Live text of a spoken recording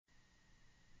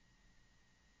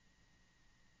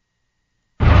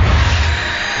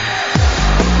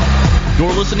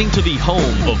You're listening to the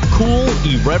home of cool,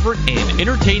 irreverent, and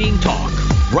entertaining talk,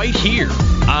 right here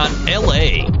on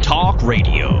LA Talk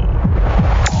Radio.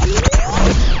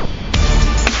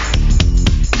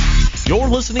 You're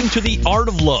listening to The Art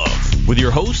of Love with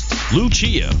your host,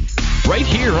 Lucia, right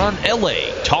here on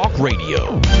LA Talk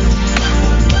Radio.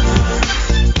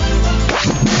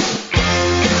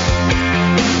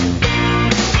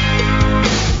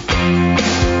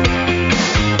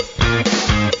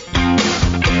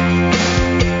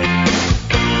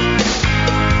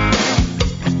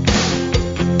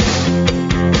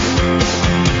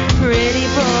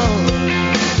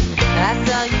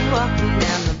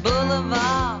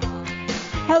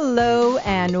 Hello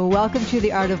and welcome to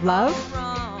The Art of Love.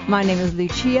 My name is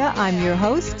Lucia. I'm your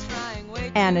host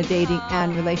and a dating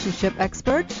and relationship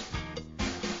expert.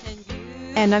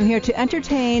 And I'm here to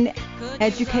entertain,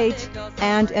 educate,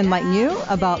 and enlighten you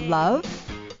about love,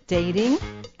 dating,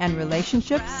 and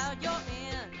relationships.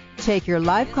 Take your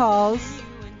live calls,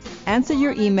 answer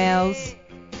your emails,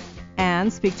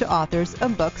 and speak to authors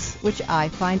of books which I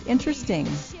find interesting.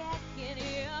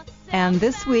 And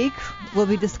this week, we'll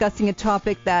be discussing a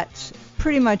topic that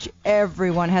pretty much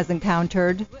everyone has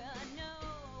encountered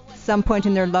some point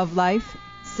in their love life,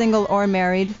 single or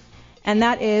married, and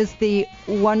that is the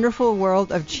wonderful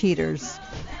world of cheaters.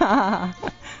 Doesn't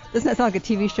that sound like a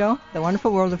TV show? The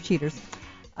Wonderful World of Cheaters.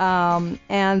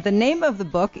 And the name of the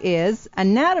book is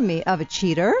Anatomy of a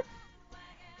Cheater.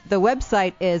 The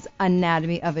website is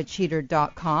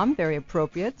anatomyofacheater.com, very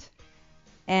appropriate.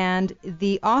 And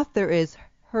the author is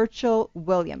Herschel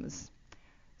Williams.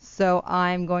 So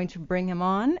I'm going to bring him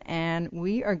on, and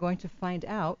we are going to find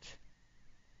out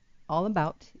all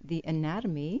about the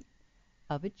anatomy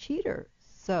of a cheater.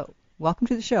 So, welcome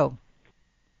to the show.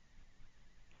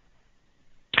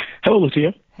 Hello,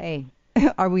 Lucia. Hey,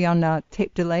 are we on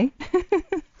tape delay?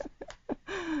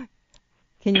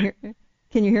 Can you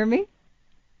hear me?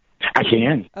 I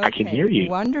can. Okay, I can hear you.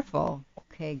 Wonderful.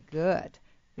 Okay, good.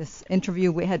 This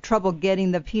interview, we had trouble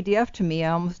getting the PDF to me.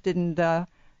 I almost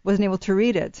wasn't able to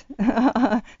read it.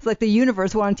 It's like the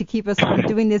universe wanted to keep us from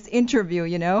doing this interview,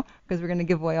 because we're going to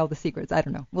give away all the secrets. I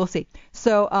don't know. We'll see.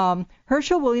 So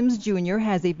Herschel Williams Jr.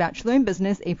 has a bachelor in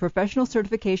business, a professional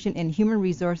certification in human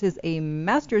resources, a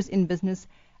master's in business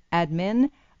admin,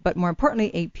 but more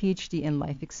importantly, a PhD in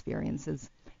life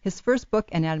experiences. His first book,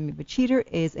 Anatomy of a Cheater,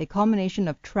 is a culmination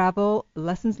of travel,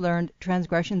 lessons learned,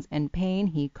 transgressions, and pain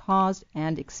he caused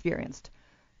and experienced.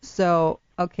 So,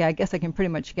 okay, I guess I can pretty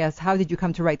much guess. How did you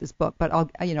come to write this book? But I'll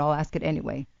ask it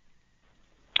anyway.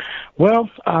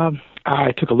 Well,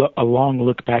 I took a long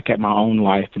look back at my own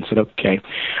life and said, okay,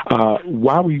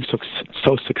 why were you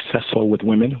so successful with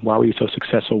women? Why were you so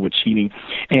successful with cheating?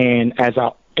 And as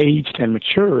I aged and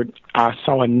matured, I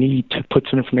saw a need to put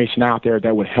some information out there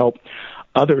that would help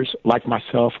others like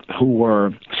myself who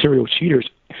were serial cheaters,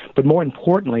 but more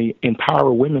importantly,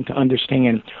 empower women to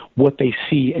understand what they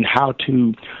see and how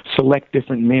to select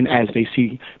different men as they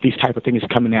see these type of things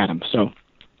coming at them. So,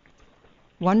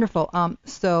 wonderful.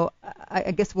 So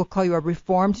I guess we'll call you a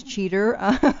reformed cheater.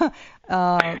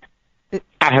 I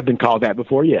have been called that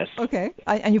before, yes. Okay,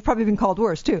 and you've probably been called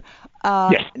worse too.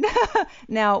 Yes.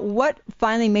 Now, what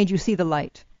finally made you see the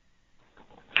light?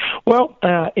 Well,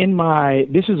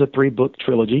 this is a 3-book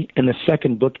trilogy. In the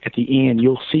second book at the end,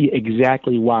 you'll see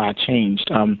exactly why I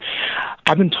changed.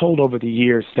 I've been told over the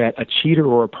years that a cheater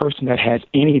or a person that has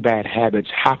any bad habits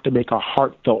have to make a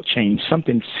heartfelt change.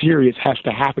 Something serious has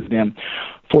to happen to them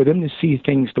for them to see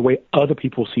things the way other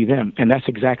people see them. And that's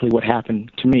exactly what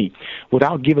happened to me.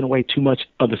 Without giving away too much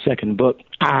of the second book,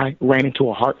 I ran into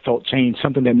a heartfelt change,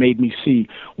 something that made me see,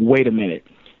 wait a minute.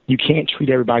 You can't treat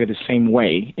everybody the same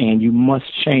way, and you must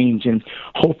change and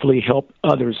hopefully help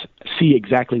others see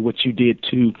exactly what you did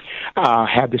to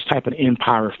have this type of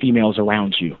empire of females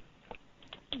around you.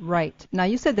 Right. Now,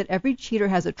 you said that every cheater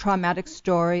has a traumatic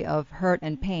story of hurt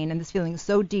and pain, and this feeling is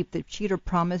so deep that the cheater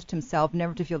promised himself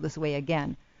never to feel this way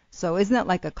again. So isn't that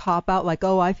like a cop-out, like,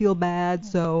 oh, I feel bad,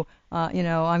 so, I'm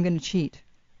going to cheat?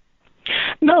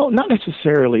 No, not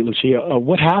necessarily, Lucia.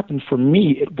 What happened for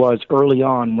me, it was early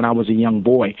on when I was a young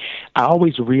boy. I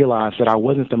always realized that I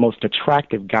wasn't the most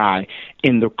attractive guy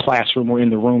in the classroom or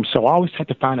in the room, so I always had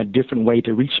to find a different way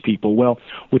to reach people. Well,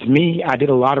 with me, I did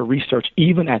a lot of research.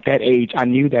 Even at that age, I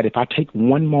knew that if I took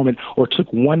one moment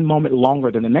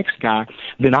longer than the next guy,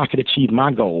 then I could achieve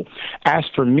my goal. As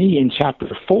for me, in chapter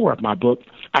 4 of my book,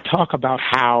 I talk about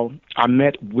how I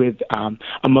met with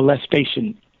a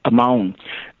molestation of my own.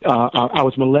 I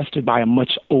was molested by a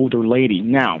much older lady.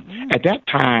 Now, at that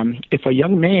time, if a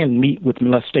young man meet with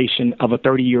molestation of a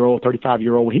 30-year-old,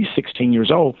 35-year-old, when he's 16 years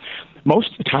old,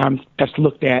 most of the time that's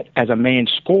looked at as a man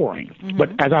scoring. Mm-hmm. But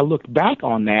as I looked back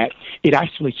on that, it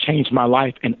actually changed my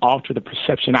life and altered the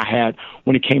perception I had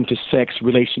when it came to sex,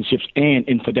 relationships, and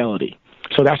infidelity.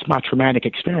 So that's my traumatic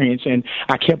experience, and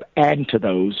I kept adding to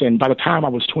those. And by the time I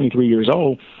was 23 years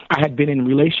old, I had been in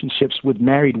relationships with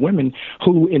married women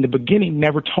who, in the beginning,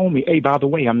 never told me, hey, by the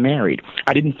way, I'm married.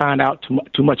 I didn't find out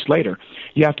too much later.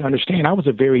 You have to understand, I was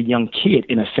a very young kid,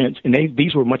 in a sense, and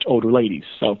these were much older ladies.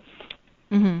 So.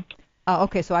 Mm-hmm.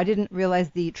 Okay, so I didn't realize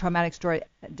the traumatic story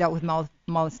dealt with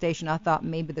molestation. I thought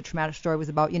maybe the traumatic story was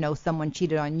about, someone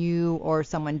cheated on you or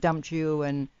someone dumped you,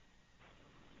 and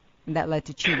that led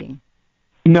to cheating.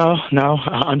 No.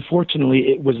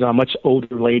 Unfortunately, it was a much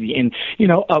older lady. And,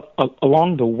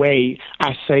 along the way,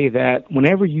 I say that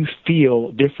whenever you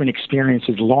feel different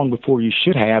experiences long before you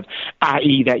should have,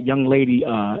 i.e. that young lady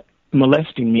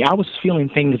molesting me, I was feeling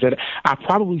things that I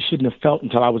probably shouldn't have felt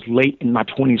until I was late in my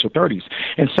 20s or 30s.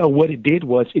 And so what it did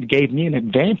was it gave me an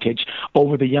advantage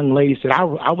over the young ladies that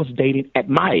I was dating at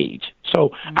my age.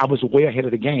 So I was way ahead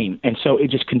of the game. And so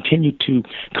it just continued to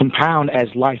compound as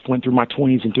life went through my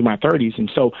 20s and through my 30s. And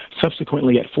so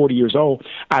subsequently at 40 years old,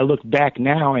 I look back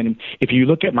now, and if you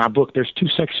look at my book, there's 2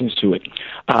 sections to it.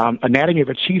 Anatomy of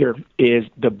a Cheater is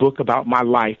the book about my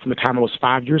life from the time I was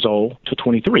 5 years old to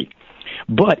 23.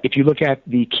 But if you look at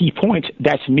the key points,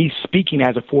 that's me speaking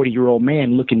as a 40-year-old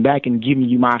man, looking back and giving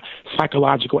you my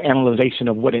psychological analyzation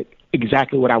of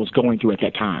exactly what I was going through at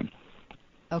that time.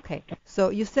 Okay. So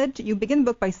you said you begin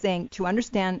the book by saying to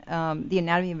understand the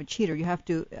anatomy of a cheater, you have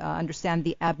to understand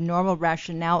the abnormal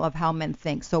rationale of how men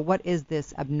think. So what is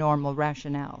this abnormal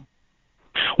rationale?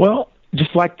 Well,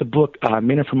 just like the book,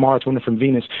 Men Are From Mars, Women Are From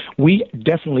Venus, we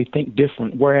definitely think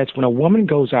different. Whereas when a woman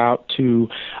goes out to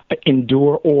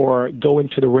endure or go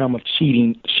into the realm of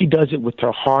cheating, she does it with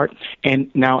her heart.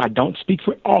 And now I don't speak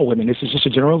for all women. This is just a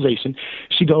generalization.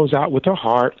 She goes out with her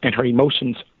heart and her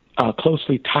emotions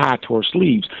closely tied to her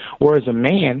sleeves. Whereas a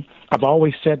man, I've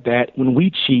always said that when we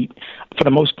cheat, for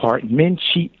the most part, men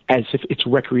cheat as if it's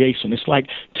recreation. It's like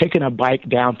taking a bike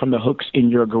down from the hooks in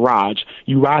your garage.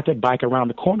 You ride that bike around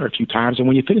the corner a few times, and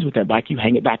when you finish with that bike, you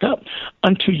hang it back up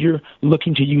until you're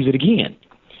looking to use it again.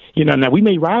 Now we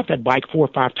may ride that bike 4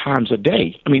 or 5 times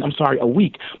a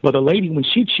week. But a lady, when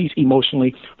she cheats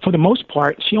emotionally, for the most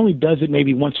part, she only does it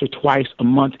maybe once or twice a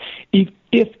month,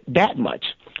 if that much.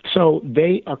 So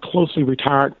they are closely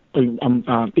retired.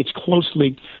 It's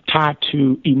closely tied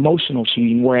to emotional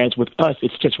cheating, whereas with us,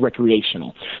 it's just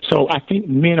recreational. So I think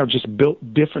men are just built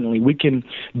differently. We can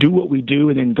do what we do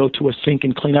and then go to a sink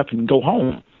and clean up and go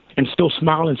home and still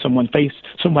smile in somebody's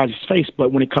face.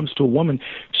 But when it comes to a woman,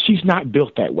 she's not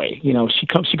built that way.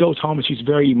 She goes home and she's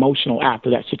very emotional after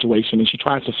that situation, and she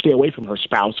tries to stay away from her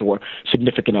spouse or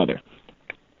significant other.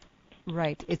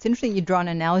 Right. It's interesting you draw an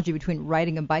analogy between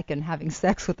riding a bike and having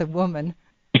sex with a woman.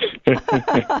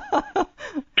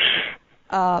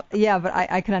 Yeah, but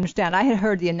I can understand. I had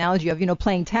heard the analogy of,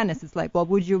 playing tennis. It's like, well,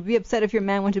 would you be upset if your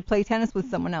man went to play tennis with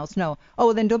someone else? No. Oh,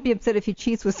 well, then don't be upset if he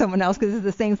cheats with someone else because it's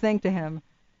the same thing to him.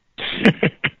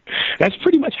 That's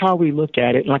pretty much how we look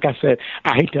at it. And like I said,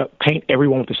 I hate to paint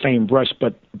everyone with the same brush,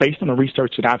 but based on the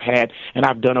research that I've had and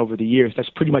I've done over the years, that's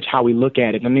pretty much how we look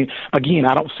at it. I mean, again,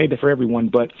 I don't say that for everyone,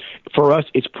 but for us,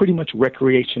 it's pretty much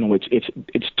recreational.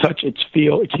 It's touch, it's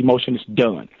feel, it's emotion, it's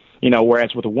done.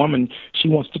 Whereas with a woman, she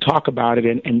wants to talk about it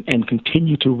and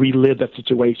continue to relive that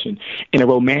situation in a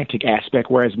romantic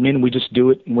aspect, whereas men, we just do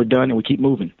it and we're done and we keep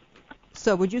moving.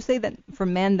 So would you say that for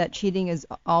men that cheating is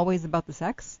always about the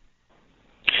sex?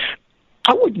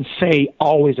 I wouldn't say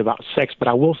always about sex, but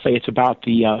I will say it's about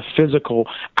the physical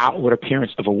outward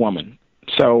appearance of a woman.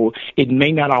 So it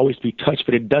may not always be touch,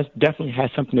 but it definitely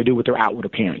has something to do with their outward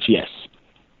appearance, yes.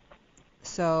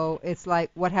 So it's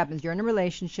like what happens? You're in a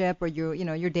relationship or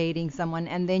you're dating someone,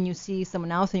 and then you see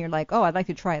someone else and you're like, oh, I'd like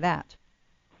to try that.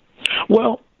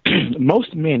 Well,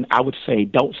 most men, I would say,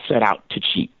 don't set out to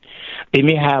cheat. They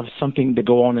may have something to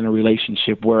go on in a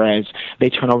relationship, whereas they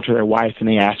turn over to their wife and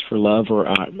they ask for love or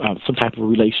some type of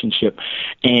relationship,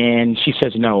 and she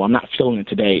says, no, I'm not feeling it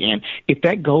today. And if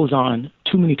that goes on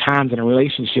too many times in a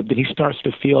relationship, then he starts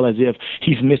to feel as if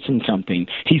he's missing something.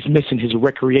 He's missing his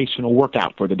recreational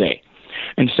workout for the day.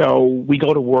 And so we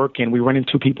go to work and we run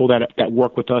into people that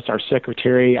work with us, our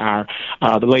secretary,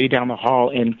 the lady down the hall,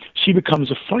 and she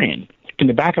becomes a friend. In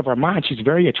the back of our mind, she's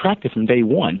very attractive from day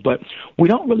one, but we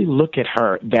don't really look at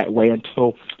her that way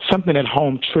until something at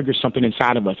home triggers something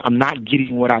inside of us. I'm not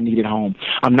getting what I need at home.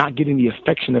 I'm not getting the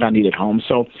affection that I need at home.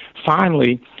 So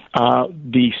finally,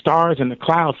 the stars and the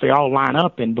clouds, they all line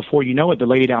up, and before you know it, the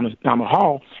lady down the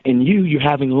hall and you're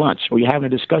having lunch or you're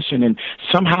having a discussion, and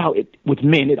somehow with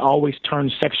men, it always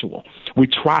turns sexual. We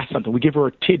try something. We give her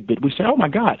a tidbit. We say, oh, my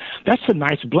God, that's a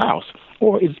nice blouse.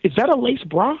 Or is that a lace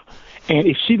bra? And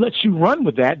if she lets you run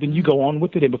with that, then you go on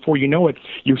with it, and before you know it,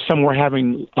 you're somewhere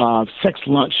having sex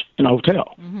lunch in a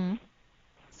hotel. Mm-hmm.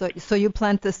 So you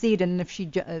plant the seed, and if she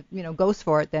goes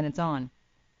for it, then it's on.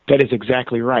 That is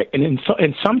exactly right. And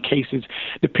in some cases,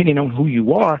 depending on who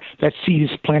you are, that seed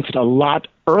is planted a lot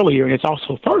earlier, and it's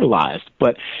also fertilized.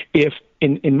 But if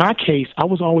in my case, I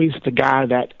was always the guy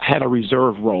that had a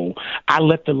reserve role. I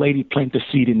let the lady plant the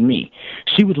seed in me.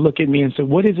 She would look at me and say,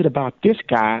 what is it about this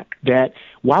guy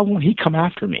why won't he come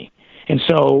after me? And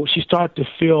so she started to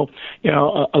feel,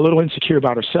 a little insecure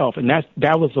about herself, and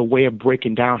that was a way of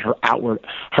breaking down her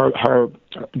her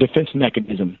defense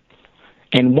mechanism.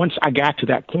 And once I got to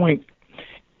that point,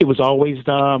 it was always,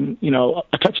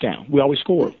 a touchdown. We always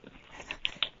scored.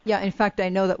 Yeah, in fact, I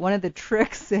know that one of the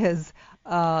tricks is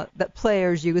that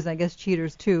players use, I guess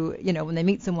cheaters too, when they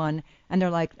meet someone and they're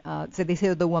like, say they say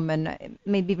to the woman,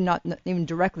 maybe even not even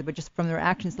directly, but just from their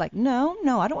actions, like, no,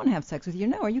 I don't want to have sex with you.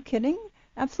 No, are you kidding?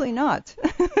 Absolutely not.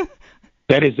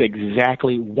 That is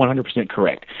exactly 100%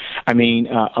 correct. I mean,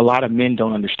 a lot of men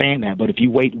don't understand that, but if you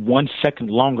wait 1 second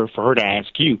longer for her to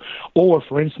ask you, or,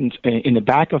 for instance, in the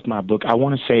back of my book, I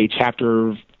want to say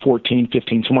chapter 14,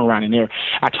 15, somewhere around in there,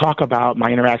 I talk about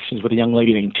my interactions with a young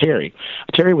lady named Terry.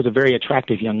 Terry was a very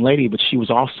attractive young lady, but she was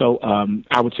also,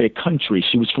 I would say, country.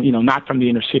 She was, not from the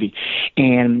inner city.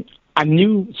 And I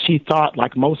knew she thought,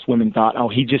 like most women thought, oh,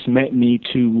 he just meant me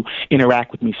to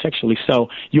interact with me sexually. So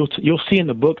you'll see in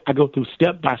the book, I go through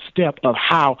step by step of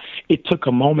how it took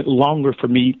a moment longer for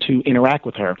me to interact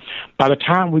with her. By the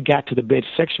time we got to the bed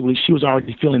sexually, she was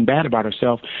already feeling bad about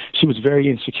herself. She was very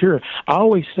insecure. I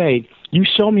always say, you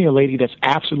show me a lady that's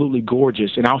absolutely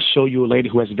gorgeous, and I'll show you a lady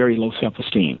who has very low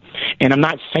self-esteem. And I'm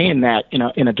not saying that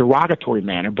in a derogatory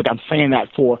manner, but I'm saying that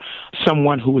for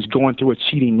someone who is going through a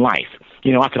cheating life.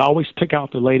 I could always pick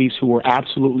out the ladies who were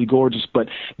absolutely gorgeous but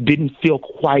didn't feel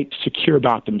quite secure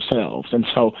about themselves. And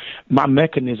so my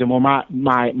mechanism or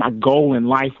my goal in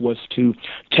life was to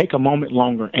take a moment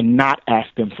longer and not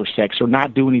ask them for sex or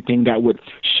not do anything that would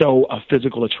show a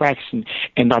physical attraction.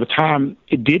 And by the time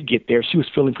it did get there, she was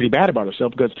feeling pretty bad about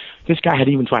herself because this guy had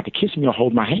even tried to kiss me or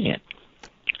hold my hand.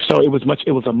 So it was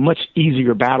a much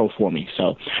easier battle for me.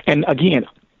 So, and again,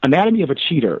 Anatomy of a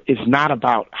Cheater is not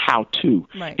about how to.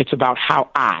 Right. It's about how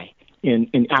I. And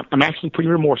I'm actually pretty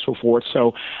remorseful for it,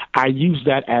 so I use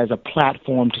that as a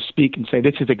platform to speak and say,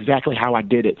 this is exactly how I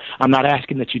did it. I'm not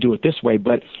asking that you do it this way,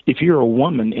 but if you're a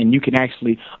woman and you can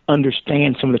actually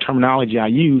understand some of the terminology I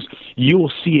use,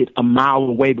 you'll see it a mile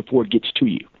away before it gets to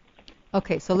you.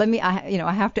 Okay, so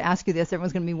I have to ask you this.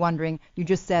 Everyone's going to be wondering. You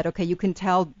just said, okay, you can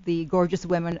tell the gorgeous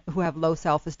women who have low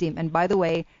self-esteem. And by the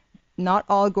way, not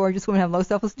all gorgeous women have low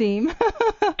self-esteem,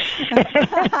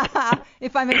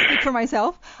 if I may speak for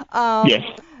myself.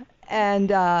 Yes. And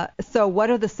so what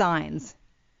are the signs?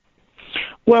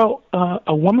 Well,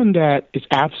 a woman that is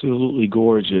absolutely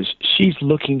gorgeous, she's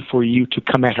looking for you to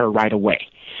come at her right away,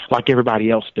 like everybody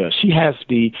else does. She has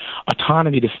the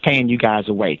autonomy to fan you guys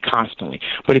away constantly.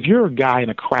 But if you're a guy in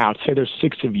a crowd, say there's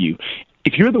 6 of you,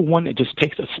 if you're the one that just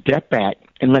takes a step back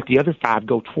and let the other 5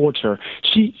 go towards her,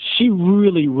 she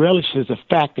really relishes the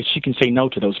fact that she can say no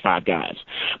to those 5 guys.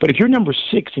 But if you're number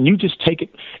 6 and you just take it,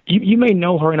 you may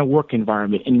know her in a work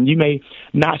environment and you may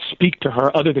not speak to her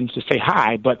other than to say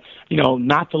hi, but,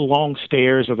 not the long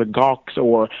stares or the gawks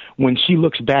or when she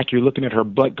looks back, you're looking at her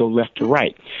butt go left to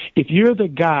right. If you're the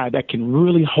guy that can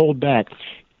really hold back,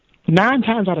 9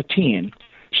 times out of 10,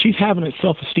 she's having a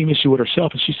self-esteem issue with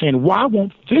herself, and she's saying, why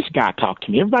won't this guy talk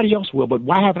to me? Everybody else will, but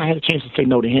why haven't I had a chance to say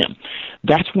no to him?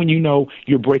 That's when you know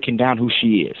you're breaking down who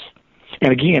she is.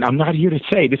 And again, I'm not here to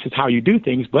say this is how you do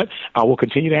things, but I will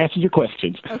continue to answer your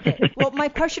questions. Okay. Well, my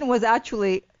question was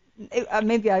actually,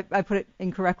 maybe I put it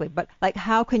incorrectly, but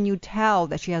how can you tell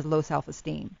that she has low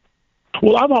self-esteem?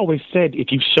 Well, I've always said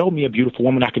if you show me a beautiful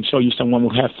woman, I can show you someone who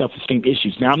has self-esteem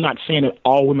issues. Now, I'm not saying that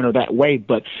all women are that way,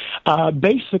 but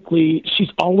basically she's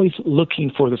always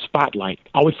looking for the spotlight,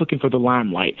 always looking for the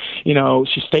limelight.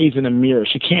 She stays in a mirror.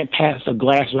 She can't pass a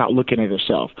glass without looking at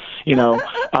herself.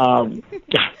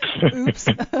 Oops.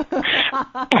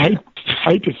 I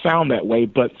hate to sound that way,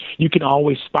 but you can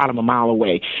always spot them a mile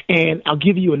away. And I'll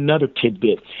give you another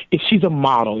tidbit. If she's a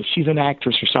model, if she's an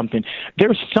actress or something,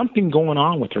 there's something going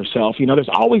on with herself. There's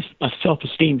always a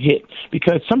self-esteem hit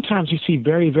because sometimes you see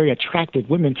very, very attractive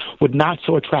women with not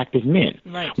so attractive men.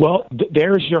 Right. Well,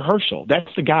 there's your Herschel. That's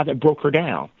the guy that broke her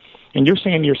down. and you're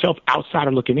saying to yourself,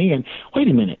 outsider looking in, wait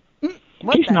a minute,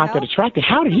 he's not that attractive.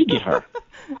 How did he get her?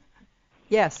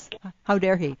 Yes. How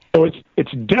dare he? So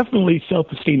it's definitely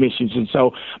self-esteem issues. And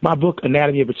so my book,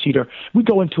 Anatomy of a Cheater, we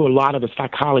go into a lot of the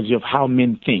psychology of how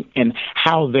men think and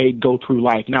how they go through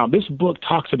life. Now, this book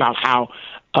talks about how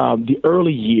the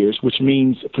early years, which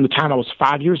means from the time I was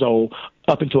 5 years old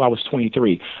up until I was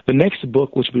 23. The next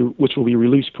book, which will be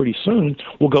released pretty soon,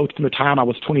 will go from the time I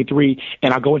was 23,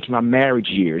 and I'll go into my marriage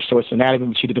years. So it's Anatomy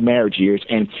of a Cheater, the marriage years,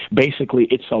 and basically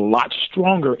it's a lot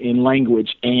stronger in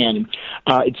language, and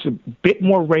it's a bit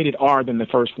more rated R than the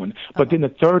first one. But then the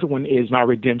third one is my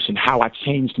redemption, how I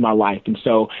changed my life. And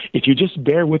so if you just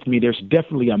bear with me, there's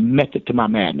definitely a method to my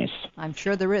madness. I'm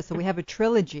sure there is. So we have a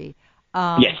trilogy.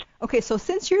 Yes. Okay, so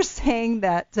since you're saying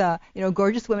that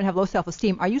gorgeous women have low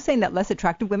self-esteem, are you saying that less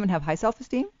attractive women have high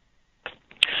self-esteem?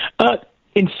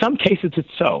 In some cases, it's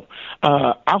so.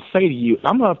 I'll say to you,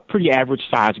 I'm a pretty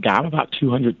average-sized guy. I'm about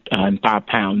 205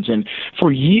 pounds, and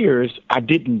for years, I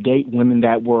didn't date women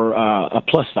that were a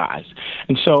plus size.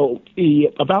 And so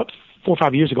about 4 or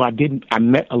 5 years ago, I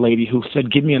met a lady who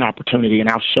said, give me an opportunity and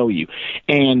I'll show you.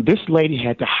 And this lady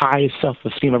had the highest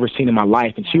self-esteem I've ever seen in my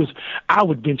life. And she was, I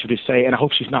would venture to say, and I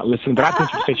hope she's not listening, but I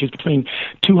venture to say she was between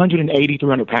 280,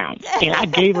 300 pounds. And I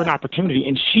gave her an opportunity,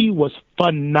 and she was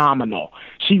phenomenal.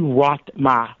 She rocked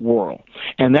my world.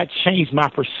 And that changed my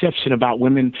perception about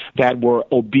women that were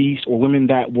obese or women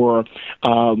that were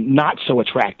not so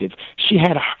attractive. She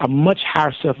had a much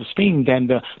higher self-esteem than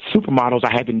the supermodels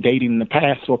I had been dating in the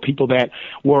past, or people that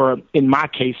were, in my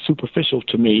case, superficial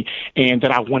to me and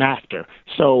that I went after.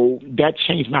 So that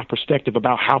changed my perspective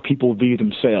about how people view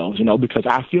themselves, because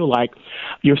I feel like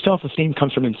your self-esteem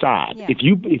comes from inside. Yeah.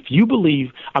 If you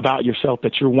believe about yourself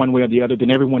that you're one way or the other,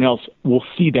 then everyone else will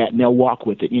see that and they'll walk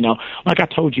with it. Like I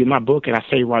told you in my book, and I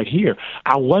say right here,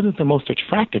 I wasn't the most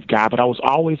attractive guy, but I was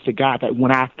always the guy that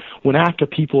went after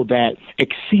people that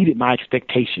exceeded my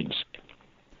expectations.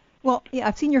 Well, yeah,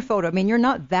 I've seen your photo. I mean, you're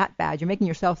not that bad. You're making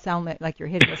yourself sound like you're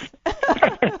hideous.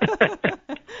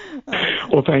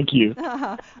 Well, thank you.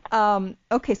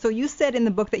 Okay, so you said in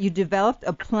the book that you developed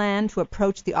a plan to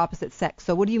approach the opposite sex.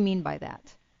 So what do you mean by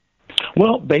that?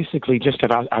 Well, basically, just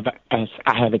as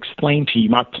I have explained to you,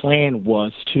 my plan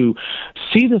was to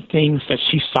see the things that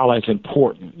she saw as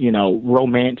important,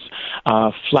 romance,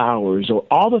 flowers, or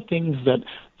all the things that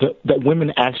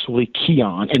women actually key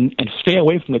on, and stay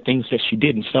away from the things that she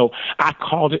didn't. So I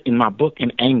called it in my book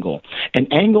an angle. An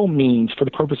angle means, for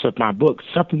the purpose of my book,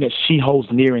 something that she holds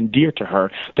near and dear to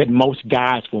her that most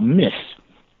guys will miss.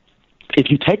 If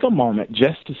you take a moment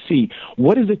just to see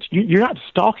what is it, you're not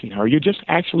stalking her, you're just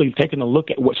actually taking a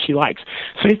look at what she likes.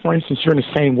 Say, for instance, you're in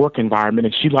the same work environment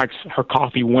and she likes her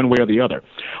coffee one way or the other.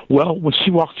 Well, when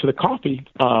she walks to the coffee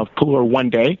cooler one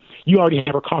day, you already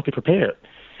have her coffee prepared.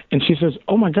 And she says,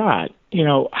 oh, my God,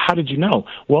 how did you know?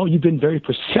 Well, you've been very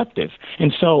perceptive.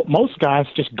 And so most guys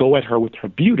just go at her with her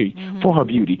beauty, for her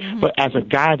beauty. Mm-hmm. But as a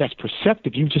guy that's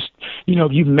perceptive, you just,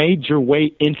 you've made your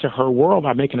way into her world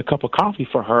by making a cup of coffee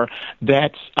for her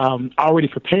that's already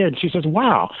prepared. And she says,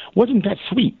 wow, wasn't that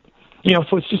sweet?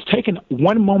 So it's just taken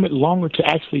one moment longer to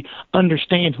actually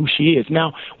understand who she is.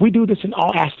 Now, we do this in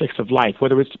all aspects of life,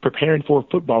 whether it's preparing for a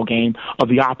football game of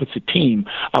the opposite team,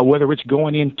 whether it's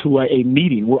going into a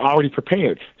meeting. We're already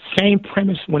prepared. Same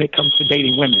premise when it comes to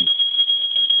dating women.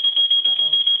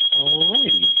 All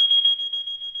righty.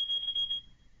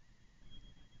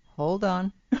 Hold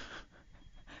on.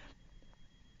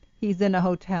 He's in a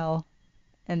hotel,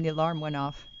 and the alarm went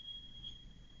off.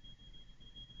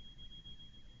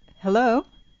 Hello?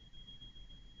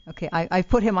 Okay, I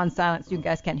put him on silent so you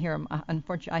guys can't hear him.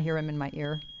 Unfortunately, I hear him in my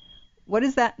ear. What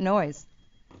is that noise?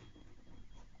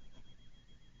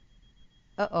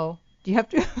 Uh-oh. Do you have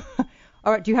to...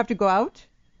 All right, do you have to go out?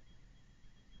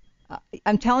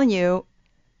 I'm telling you,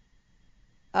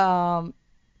 the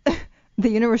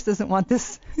universe doesn't want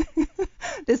this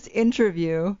this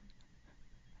interview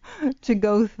to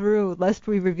go through lest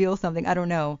we reveal something. I don't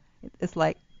know. It's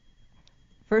like...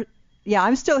 Yeah,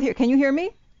 I'm still here. Can you hear me?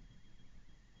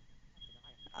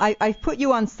 I put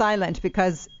you on silent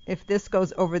because if this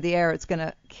goes over the air, it's going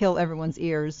to kill everyone's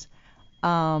ears.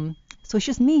 So it's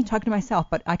just me talking to myself,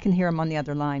 but I can hear him on the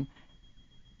other line.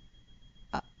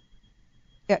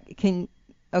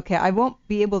 Okay, I won't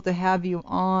be able to have you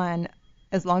on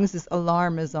as long as this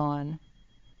alarm is on.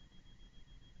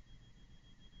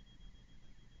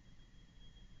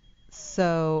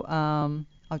 So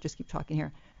I'll just keep talking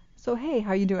here. So, hey, how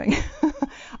are you doing?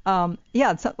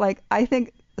 Yeah, it's like I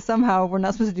think somehow we're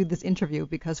not supposed to do this interview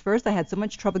because first I had so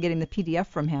much trouble getting the PDF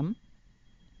from him.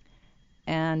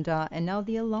 And now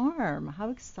the alarm.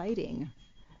 How exciting.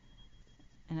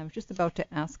 And I was just about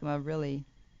to ask him a really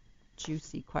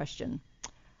juicy question.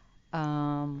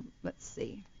 Let's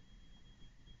see.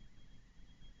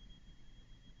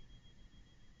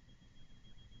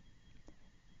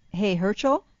 Hey,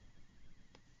 Herschel?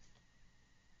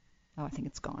 Oh, I think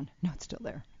it's gone. No, it's still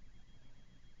there.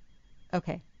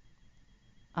 Okay.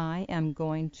 I am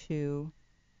going to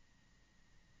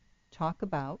talk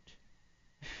about...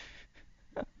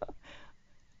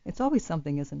 It's always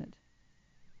something, isn't it?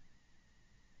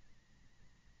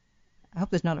 I hope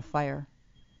there's not a fire.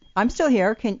 I'm still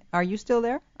here. Are you still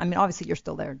there? I mean, obviously you're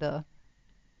still there, duh.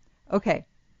 Okay.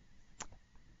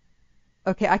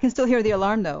 Okay, I can still hear the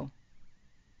alarm, though.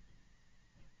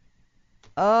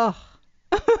 Ugh.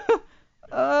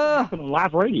 Happened on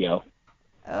live radio.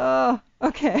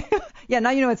 Okay. Yeah,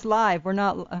 now you know it's live. We're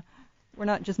not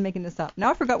just making this up.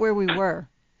 Now I forgot where we were.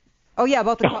 Oh yeah,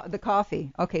 about the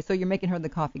coffee. Okay, so you're making her the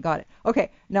coffee. Got it. Okay,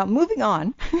 now moving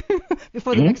on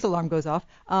before the next alarm goes off.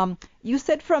 You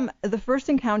said from the first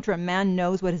encounter, a man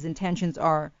knows what his intentions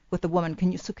are with a woman.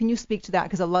 Can you speak to that?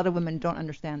 Because a lot of women don't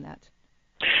understand that.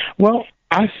 Well,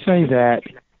 I say that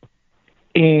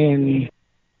in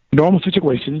normal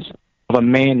situations of a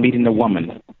man meeting a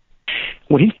woman,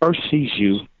 when he first sees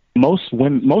you, most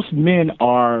men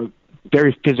are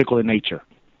very physical in nature.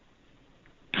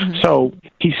 Mm-hmm. So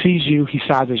he sees you, he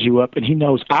sizes you up, and he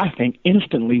knows, I think,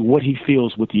 instantly what he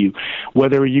feels with you,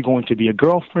 whether you're going to be a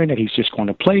girlfriend that he's just going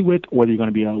to play with, whether you're going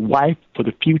to be a wife for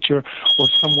the future, or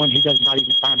someone he does not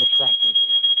even find attractive.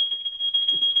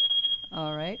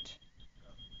 All right.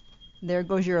 There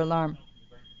goes your alarm.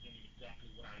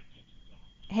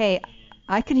 Hey,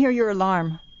 I can hear your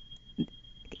alarm.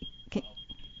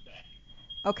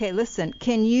 Okay, listen.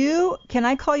 Can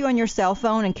I call you on your cell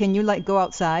phone, and can you go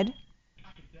outside?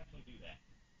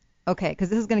 Okay, because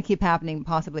this is going to keep happening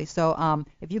possibly. So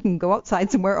if you can go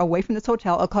outside somewhere away from this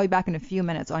hotel, I'll call you back in a few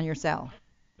minutes on your cell.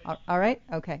 All right?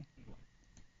 Okay.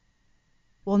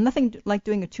 Well, nothing like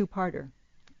doing a two-parter.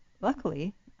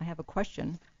 Luckily, I have a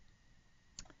question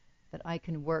that I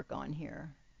can work on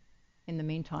here in the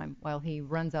meantime while he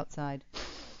runs outside.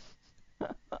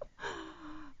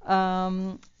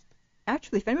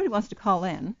 Actually, if anybody wants to call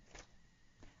in,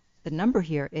 the number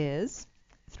here is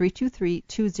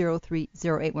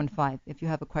 323-203-0815. If you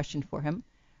have a question for him,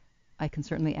 I can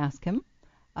certainly ask him.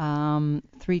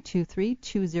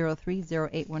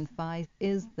 323-203-0815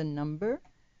 is the number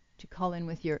to call in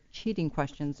with your cheating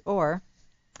questions or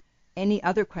any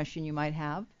other question you might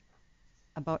have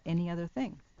about any other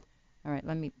thing. All right,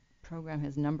 let me program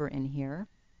his number in here.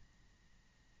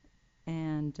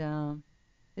 And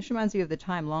this reminds me of the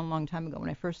time, long time ago, when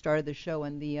I first started the show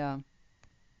and the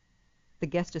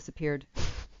guest disappeared.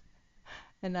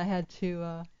 And I had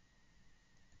to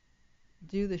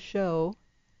do the show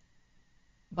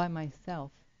by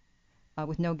myself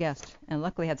with no guest. And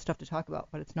luckily I had stuff to talk about,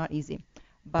 but it's not easy.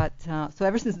 But so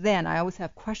ever since then, I always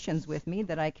have questions with me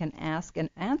that I can ask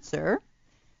and answer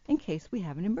in case we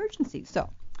have an emergency. So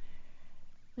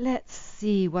let's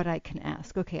see what I can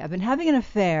ask. Okay, I've been having an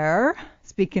affair,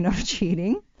 speaking of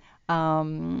cheating,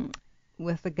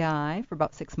 with a guy for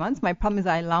about 6 months. My problem is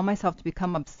I allow myself to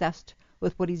become obsessed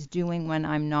with what he's doing when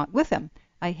I'm not with him.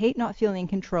 I hate not feeling in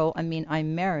control. I mean,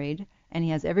 I'm married, and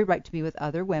he has every right to be with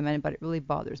other women, but it really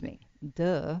bothers me.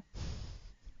 Duh.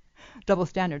 Double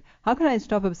standard. How can I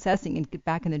stop obsessing and get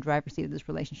back in the driver's seat of this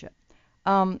relationship?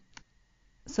 So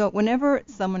whenever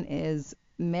someone is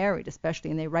married, especially,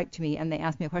 and they write to me and they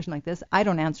ask me a question like this, I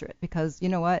don't answer it because, you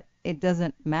know what, it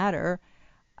doesn't matter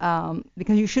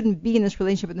because you shouldn't be in this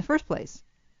relationship in the first place.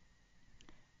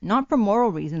 Not for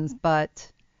moral reasons,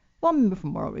 but, well, maybe for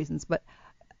moral reasons, but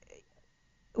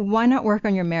why not work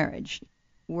on your marriage?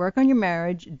 Work on your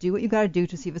marriage, do what you got to do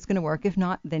to see if it's going to work. If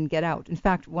not, then get out. In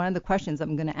fact, one of the questions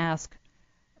I'm going to ask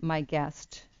my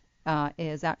guest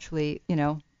is actually,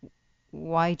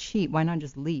 why cheat? Why not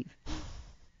just leave?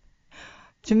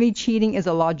 To me, cheating is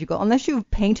illogical. Unless you've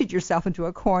painted yourself into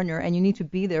a corner and you need to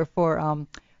be there for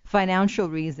financial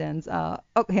reasons.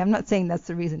 Okay, I'm not saying that's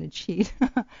the reason to cheat.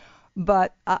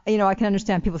 But, I can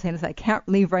understand people saying this, I can't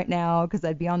leave right now because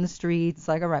I'd be on the street. It's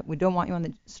like, all right, we don't want you on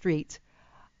the street.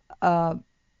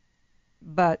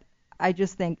 But I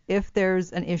just think if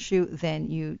there's an issue, then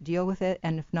you deal with it.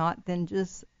 And if not, then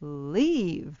just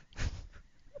leave.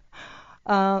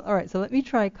 All right, so let me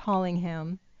try calling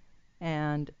him.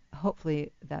 And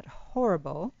hopefully that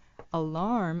horrible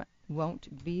alarm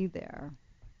won't be there.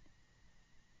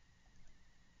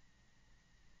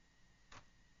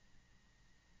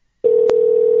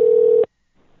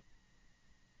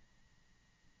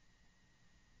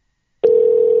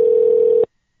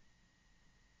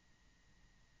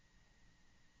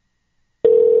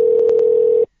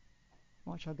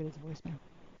 Watch how good his voicemail.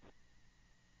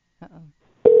 Uh-oh.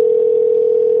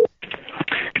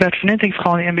 Good afternoon. Thanks for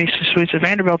calling the Embassy Suites of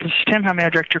Vanderbilt. This is Tim. How may I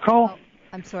direct your call? Oh,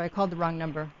 I'm sorry. I called the wrong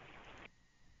number.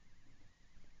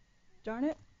 Darn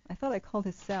it. I thought I called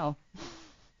his cell.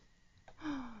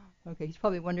 Okay, he's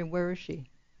probably wondering, where is she?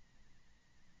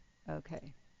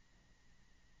 Okay.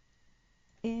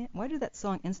 Why did that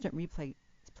song Instant Replay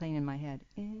is playing in my head?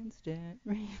 Instant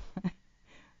Replay.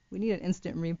 We need an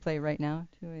instant replay right now.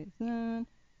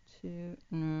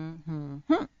 287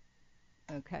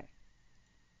 Okay.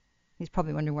 He's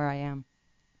probably wondering where I am.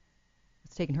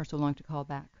 It's taking her so long to call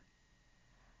back.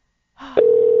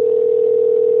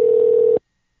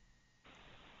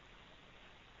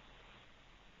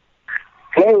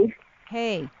 Hello.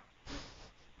 Hey.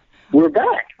 We're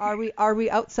back. Are we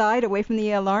outside, away from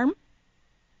the alarm?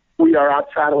 We are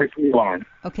outside, away from the alarm.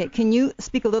 Okay. Can you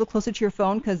speak a little closer to your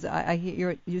phone, because I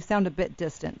hear you sound a bit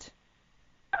distant.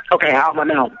 Okay. How am I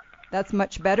now? That's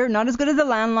much better. Not as good as the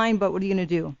landline, but what are you going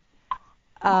to do?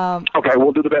 Okay,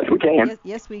 we'll do the best we can.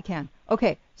 Yes, we can.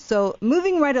 Okay, so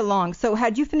moving right along. So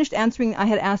had you finished answering, I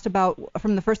had asked about,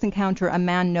 from the first encounter, a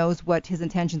man knows what his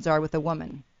intentions are with a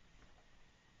woman.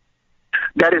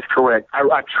 That is correct.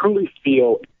 I truly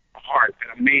feel in my heart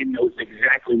that a man knows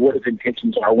exactly what his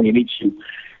intentions are when he meets you.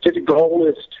 His goal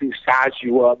is to size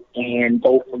you up and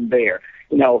go from there.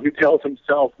 You know, he tells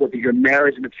himself whether you're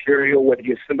marriage material, whether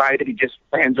you're somebody that he just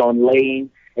plans on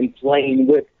laying and playing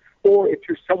with, or if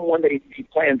you're someone that he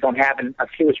plans on having a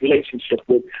serious relationship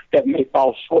with that may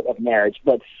fall short of marriage.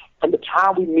 But from the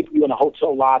time we meet you in a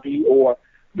hotel lobby or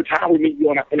the time we meet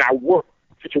you in our work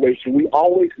situation, we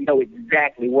always know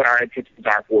exactly what our intentions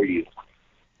are for you.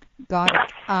 Got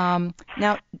it.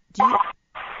 Now,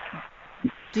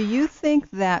 do you think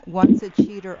that once a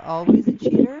cheater, always a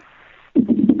cheater?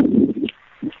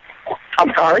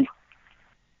 I'm sorry?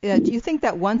 Do you think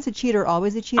that once a cheater,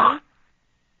 always a cheater?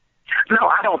 No,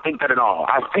 I don't think that at all.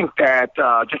 I think that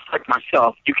just like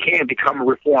myself, you can become a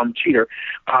reformed cheater.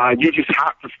 You just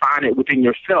have to find it within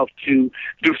yourself to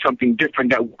do something different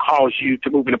that will cause you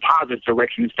to move in a positive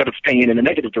direction instead of staying in a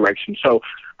negative direction. So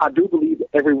I do believe that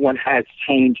everyone has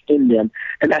change in them,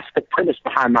 and that's the premise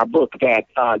behind my book, that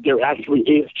there actually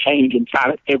is change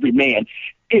inside of every man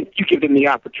if you give them the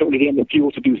opportunity and the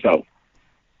fuel to do so.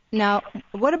 Now,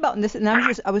 what about this? And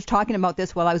I was talking about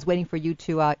this while I was waiting for you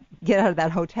to get out of that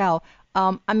hotel.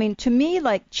 I mean, to me,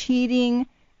 like, cheating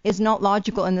is not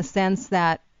logical in the sense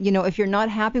that, you know, if you're not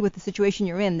happy with the situation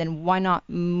you're in, then why not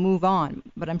move on?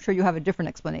 But I'm sure you have a different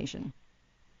explanation.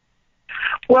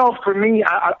 Well, for me,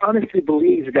 I honestly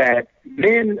believe that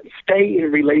men stay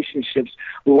in relationships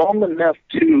long enough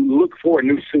to look for a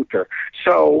new suitor.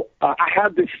 So I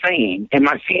have this saying, and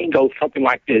my saying goes something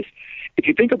like this. If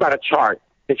you think about a chart,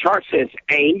 the chart says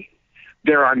A,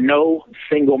 there are no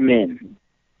single men.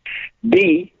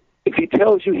 B, if he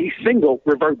tells you he's single,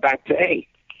 revert back to A.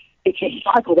 It's a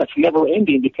cycle that's never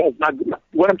ending, because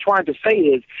what I'm trying to say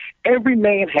is every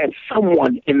man has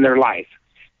someone in their life.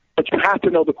 But you have to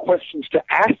know the questions to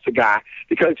ask the guy,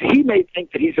 because he may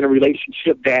think that he's in a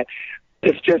relationship that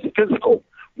is just physical,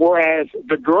 whereas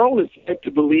the girl is meant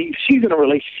to believe she's in a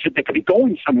relationship that could be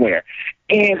going somewhere.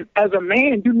 And as a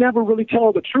man, you never really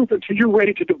tell the truth until you're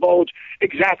ready to divulge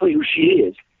exactly who she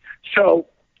is. So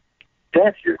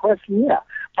that's your question, yeah.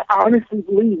 I honestly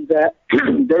believe that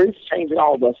there is change in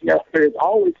all of us. Yes, there is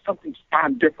always something to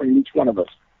find different in each one of us.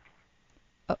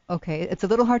 Okay, it's a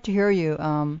little hard to hear you.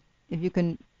 If you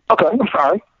can... Okay, I'm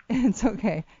sorry. It's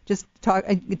okay. Just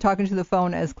talking to the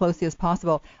phone as closely as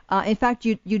possible. In fact,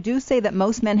 you do say that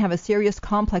most men have a serious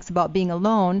complex about being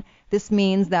alone. This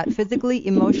means that physically,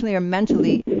 emotionally, or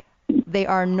mentally, they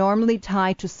are normally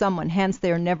tied to someone. Hence,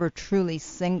 they are never truly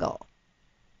single.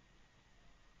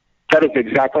 That is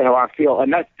exactly how I feel.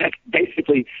 And that's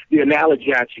basically the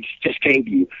analogy I just gave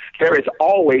you. There is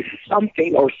always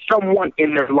something or someone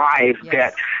in their lives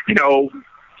that, you know,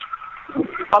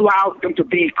 allows them to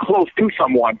be close to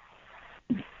someone.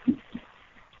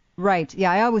 Right.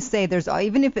 Yeah, I always say there's,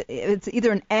 even if it's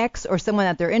either an ex or someone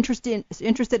that they're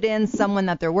interested in, someone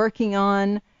that they're working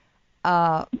on,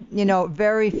 you know,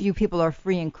 very few people are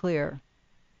free and clear.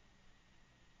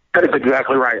 That is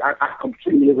exactly right. I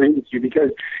completely agree with you,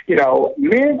 because, you know,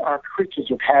 men are creatures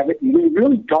of habit, and we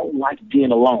really don't like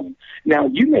being alone. Now,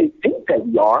 you may think that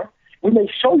we are. We may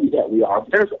show you that we are.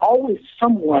 But there's always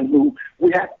someone who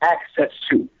we have access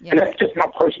to, and that's just my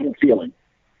personal feeling.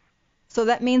 So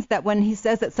that means that when he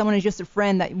says that someone is just a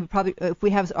friend, that we probably, if we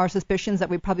have our suspicions, that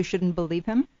we probably shouldn't believe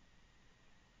him?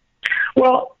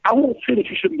 Well, I won't say that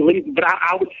you shouldn't believe him, but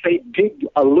I would say dig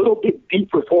a little bit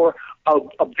deeper for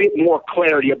a bit more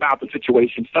clarity about the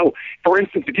situation. So, for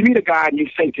instance, if you meet a guy and you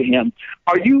say to him,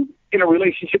 are you in a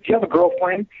relationship? Do you have a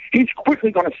girlfriend? He's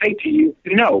quickly going to say to you,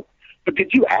 no. But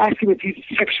did you ask him if he's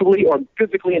sexually or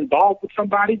physically involved with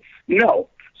somebody? No.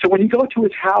 So when you go to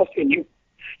his house and you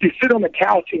sit on the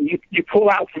couch and you pull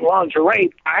out some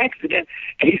lingerie by accident,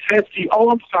 and he says to you, oh,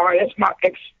 I'm sorry, that's my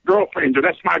ex-girlfriend, or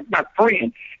that's my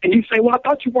friend. And you say, well, I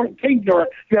thought you weren't dating her,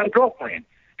 you had a girlfriend.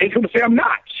 And he's going to say, I'm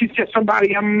not. She's just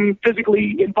somebody I'm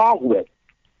physically involved with.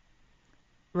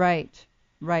 Right,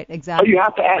 exactly. So you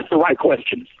have to ask the right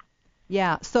questions.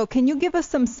 Yeah, so can you give us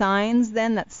some signs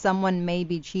then that someone may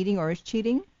be cheating or is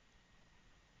cheating?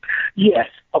 Yes.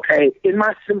 Okay. In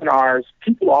my seminars,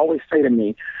 people always say to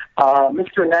me,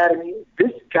 Mr. Anatomy,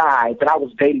 this guy that I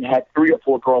was dating had 3 or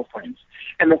 4 girlfriends.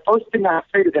 And the first thing I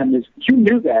say to them is, you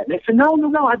knew that. And they say, no,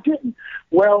 I didn't.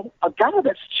 Well, a guy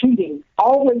that's cheating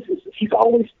he's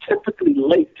always typically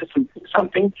late to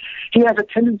something. He has a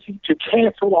tendency to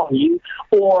cancel on you,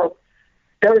 or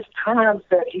there's times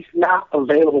that he's not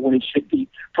available when he should be.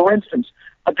 For instance,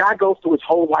 a guy goes through his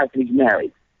whole life and he's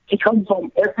married. He comes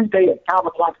home every day at 5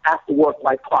 o'clock after work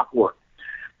like clockwork.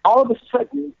 All of a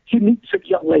sudden, he meets a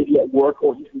young lady at work,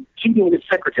 or he's cheating with his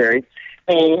secretary,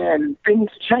 and things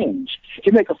change.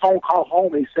 He makes a phone call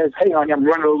home and he says, hey, honey, I'm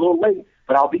running a little late,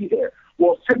 but I'll be there.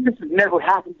 Well, since this has never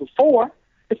happened before,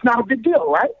 it's not a big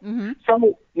deal, right? Mm-hmm.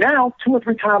 So now 2 or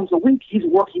 3 times a week, he's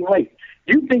working late.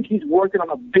 You think he's working on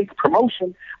a big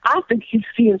promotion. I think he's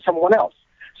seeing someone else.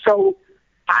 So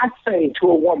I say to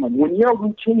a woman, when your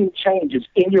routine changes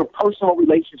in your personal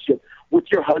relationship with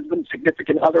your husband,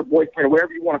 significant other, boyfriend,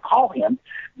 whatever you want to call him,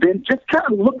 then just kind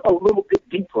of look a little bit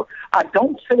deeper. I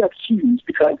don't say accuse,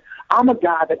 because I'm a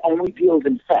guy that only deals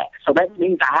in facts. So that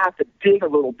means I have to dig a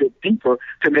little bit deeper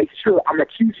to make sure I'm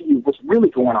accusing you of what's really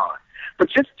going on. But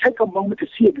just take a moment to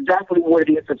see exactly what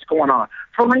it is that's going on.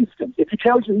 For instance, if he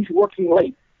tells you he's working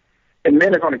late, and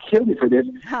men are going to kill me for this,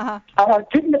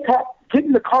 get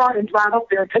in the car and drive up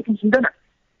there and take him some dinner.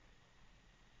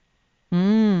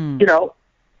 You know,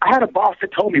 I had a boss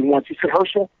that told me once, he said,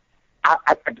 Herschel,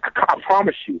 I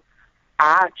promise you,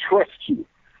 I trust you.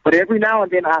 But every now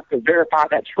and then I have to verify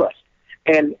that trust.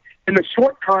 And in the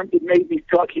short term, it made me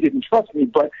feel like he didn't trust me.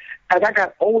 But as I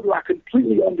got older, I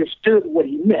completely understood what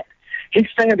he meant. He's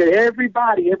saying that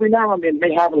everybody, every now and then,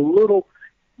 may have a little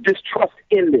distrust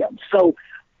in them. So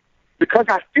because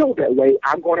I feel that way,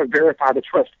 I'm going to verify the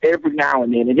trust every now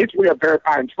and then. And his way of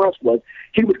verifying trust was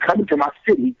he would come into my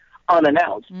city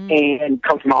unannounced and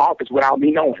come to my office without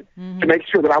me knowing to make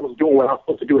sure that I was doing what I was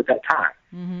supposed to do at that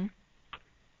time.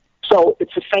 So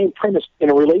it's the same premise in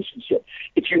a relationship.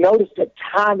 If you notice that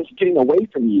time is getting away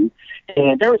from you,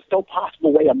 and there is no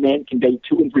possible way a man can date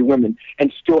 2 and 3 women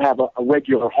and still have a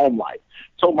regular home life.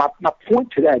 So my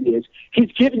point to that is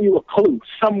he's giving you a clue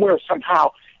somewhere,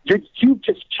 somehow. You've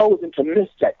just chosen to miss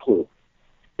that clue.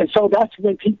 And so that's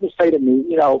when people say to me,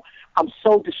 you know, I'm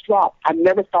so distraught. I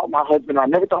never thought my husband or I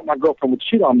never thought my girlfriend would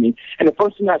cheat on me. And the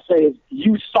first thing I say is,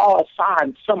 you saw a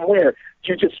sign somewhere.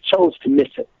 You just chose to miss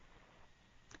it.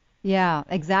 Yeah,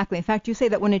 exactly. In fact, you say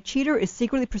that when a cheater is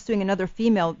secretly pursuing another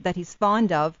female that he's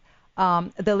fond of,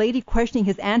 the lady questioning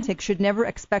his antics should never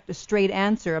expect a straight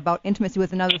answer about intimacy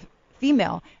with another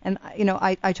female. And, you know,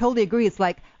 I totally agree. It's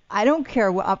like, I don't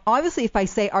care. Obviously, if I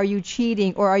say, are you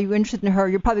cheating or are you interested in her,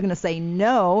 you're probably going to say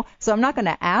no. So I'm not going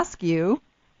to ask you.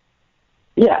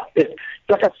 Yeah.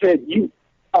 Like I said,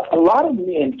 a lot of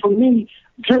men, for me,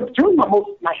 during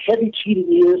my heavy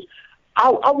cheating years, I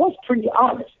was pretty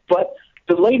honest. But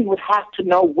the lady would have to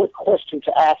know what question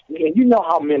to ask me. And you know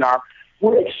how men are.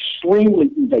 We're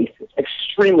extremely evasive.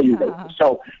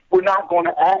 So we're not going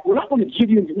to give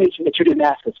you information that you didn't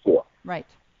ask us for. Right.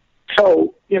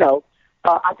 So, you know,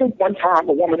 I think one time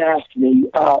a woman asked me,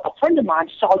 a friend of mine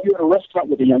saw you at a restaurant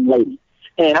with a young lady.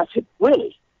 And I said,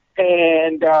 really?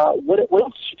 And what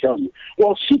else did she tell you?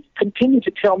 Well, she continued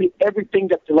to tell me everything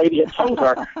that the lady had told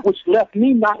her, which left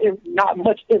me not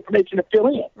much information to fill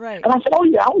in. Right. And I said, oh,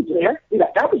 yeah, I was there. You know,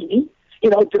 that was me. You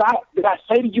know, did I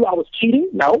say to you I was cheating?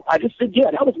 No, I just said,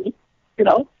 yeah, that was me. You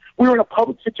know, we were in a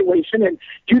public situation, and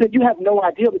you have no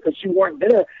idea because you weren't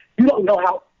there. You don't know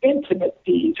how intimate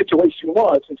the situation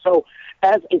was. And so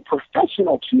as a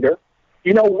professional cheater,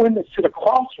 you know when to sit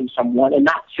across from someone and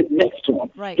not sit next to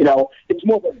them. Right. You know, it's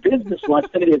more of a business lunch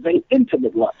than it is an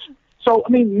intimate lunch. So, I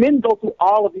mean, men go through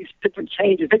all of these different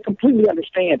changes. They completely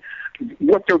understand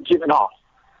what they're giving off.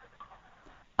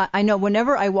 I know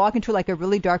whenever I walk into like a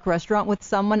really dark restaurant with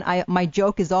someone, my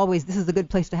joke is always, this is a good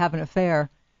place to have an affair.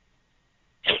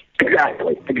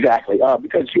 Exactly.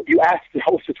 Because you ask the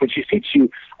hostess when she seats you,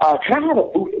 can I have a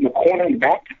booth in the corner in the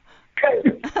back?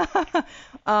 okay.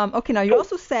 Okay, now you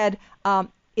also said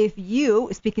if you,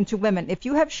 speaking to women, if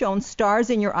you have shown stars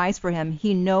in your eyes for him,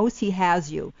 he knows he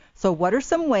has you. So what are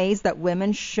some ways that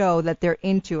women show that they're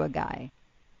into a guy?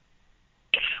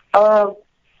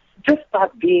 Just by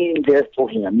being there for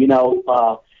him,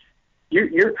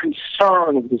 you're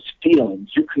concerned with his feelings.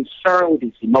 You're concerned with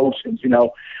his emotions.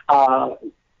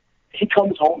 He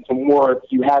comes home from work.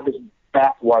 You have his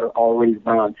bathwater already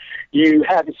run. You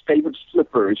have his favorite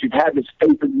slippers. You've had his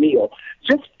favorite meal.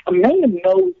 Just a man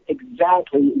knows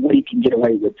exactly what he can get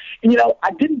away with. And,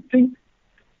 I didn't think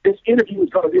this interview was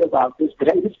going to be about this, but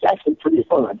hey, this is actually pretty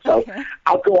fun. So okay.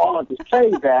 I'll go on to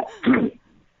say that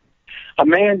a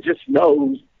man just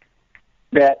knows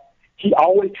that he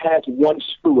always has one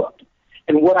screw up.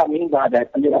 And what I mean by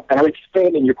that, and I'm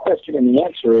expanding your question, and the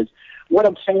answer is, what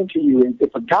I'm saying to you is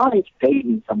if a guy is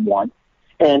dating someone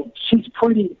and she's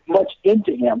pretty much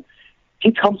into him,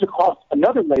 he comes across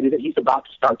another lady that he's about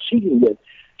to start cheating with.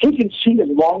 He can cheat as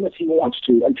long as he wants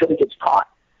to until he gets caught.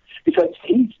 Because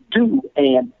he's due,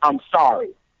 and I'm sorry.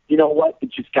 You know what?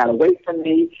 It just got away from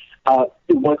me.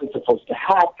 It wasn't supposed to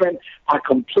happen.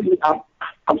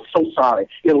 I'm so sorry.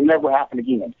 It'll never happen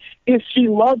again. If she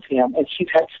loves him and she's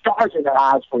had stars in her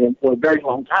eyes for him for a very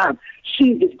long time, she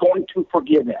is going to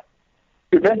forgive him.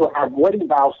 Remember, our wedding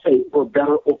vows say for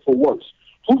better or for worse.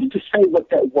 Who's to say what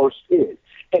that worse is?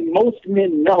 And most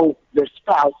men know their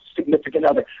spouse, significant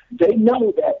other. They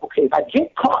know that, okay, if I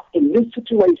get caught in this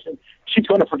situation, she's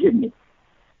going to forgive me.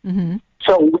 Mm-hmm.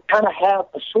 So we kind of have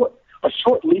a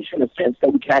short leash in a sense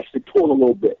that we can actually pull a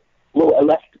little bit, a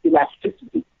little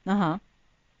elasticity. Uh-huh.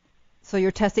 So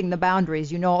you're testing the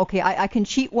boundaries. Okay, I can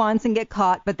cheat once and get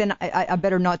caught, but then I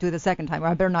better not do it the second time, or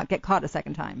I better not get caught a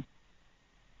second time.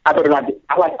 I better not.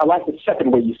 I like the second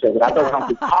way you said it. I better not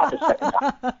get caught the second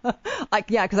time.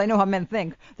 Yeah, because I know how men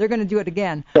think. They're going to do it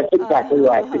again. That's exactly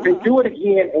right. If they do it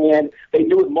again and they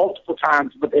do it multiple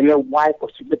times, and their wife or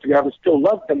significant other still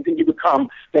loves them, then you become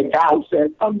that guy who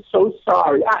says, "I'm so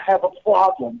sorry. I have a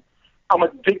problem. I'm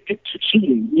addicted to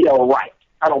cheating." Right?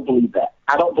 I don't believe that.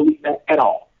 I don't believe that at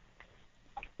all.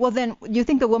 Well, then, you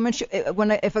think the woman should,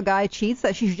 if a guy cheats,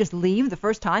 that she should just leave the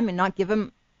first time and not give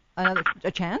him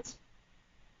a chance?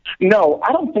 No,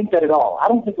 I don't think that at all. I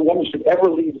don't think a woman should ever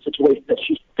leave a situation that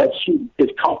she is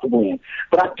comfortable in.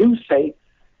 But I do say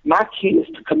my key is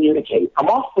to communicate. I'm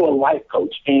also a life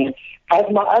coach, and as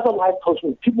a life coach,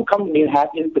 when people come to me and have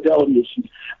infidelity issues,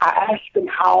 I ask them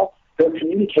how their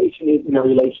communication is in a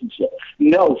relationship.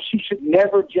 No, she should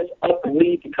never just up and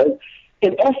leave because,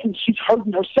 in essence, she's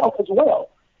hurting herself as well.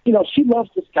 She loves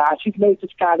this guy. She's made this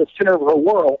guy the center of her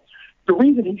world. The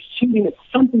reason he's cheating is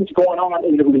something's going on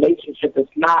in the relationship that's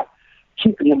not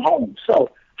keeping him home. So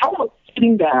how about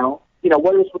sitting down,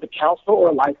 whether it's with a counselor or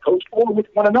a life coach or with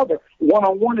one another,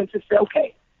 one-on-one, and just say,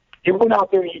 okay, you went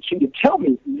out there and you cheated. Tell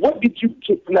me, what did you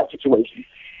get from that situation?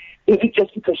 Is it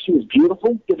just because she was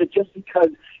beautiful? Is it just because,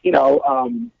 it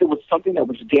was something that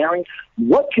was daring?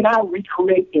 What can I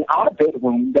recreate in our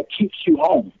bedroom that keeps you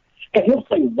home? And he'll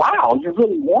say, wow, you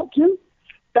really want to?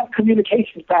 That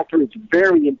communication factor is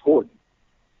very important.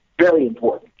 Very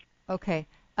important. Okay.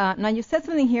 Now, you said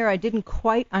something here I didn't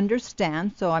quite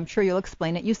understand, so I'm sure you'll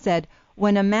explain it. You said,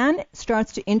 when a man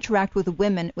starts to interact with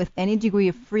women with any degree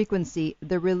of frequency,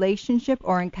 the relationship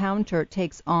or encounter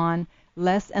takes on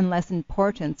less and less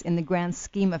importance in the grand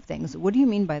scheme of things. What do you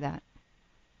mean by that?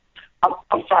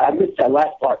 I'm sorry, I missed that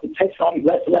last part. It takes on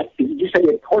less and less. Did you say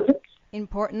importance?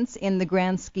 Importance in the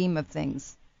grand scheme of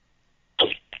things.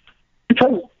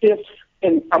 Because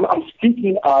and I'm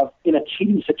speaking of in a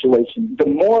cheating situation, the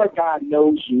more a guy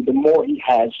knows you, the more he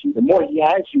has you. The more he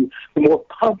has you, the more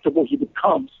comfortable he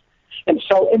becomes. And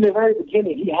so in the very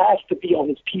beginning, he has to be on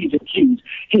his P's and Q's.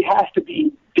 He has to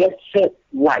be dead set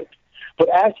right. But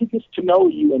as he gets to know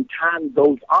you and time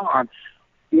goes on,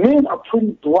 men are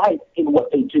pretty bright in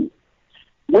what they do.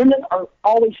 Women are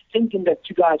always thinking that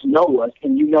you guys know us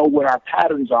and you know what our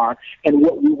patterns are and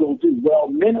what we will do. Well,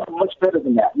 men are much better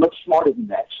than that, much smarter than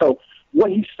that. So what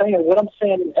I'm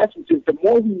saying in essence is the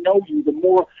more we know you, the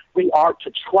more we are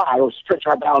to try or stretch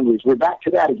our boundaries. We're back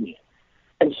to that again.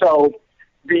 And so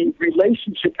the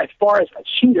relationship, as far as a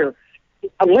cheater,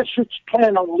 unless you're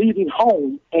planning on leaving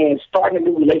home and starting a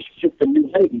new relationship with a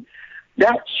new lady,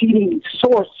 that cheating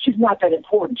source, she's not that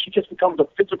important. She just becomes a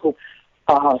physical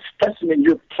specimen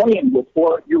you're playing with,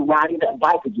 or you're riding that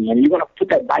bike again. And you're going to put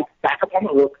that bike back up on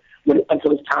the hook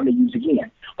until it's time to use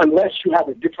again, unless you have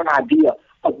a different idea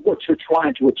of what you're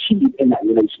trying to achieve in that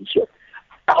relationship.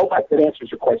 I hope that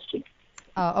answers your question.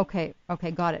 Okay,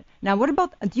 got it. Now, what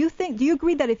about, do you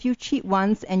agree that if you cheat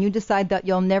once and you decide that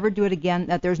you'll never do it again,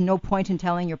 that there's no point in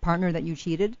telling your partner that you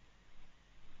cheated?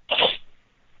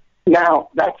 Now,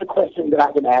 that's a question that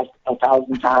I've been asked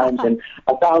 1,000 times, and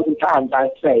 1,000 times I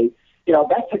say,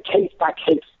 that's a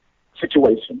case-by-case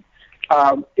situation.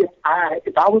 If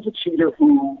I was a cheater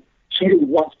who cheated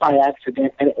once by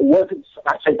accident, and it wasn't,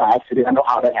 I say by accident, I know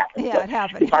how that happened. Yeah, it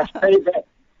happened. If I say that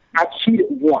I cheated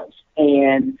once,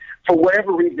 and for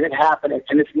whatever reason it happened,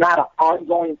 and it's not an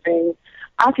ongoing thing,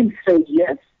 I can say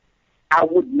yes, I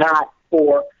would not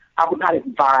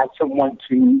advise someone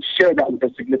to share that with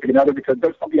a significant other, because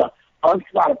there's going to be a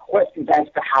lot of questions as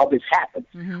to how this happened.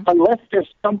 Mm-hmm. Unless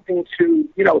there's something to,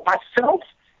 myself,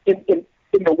 in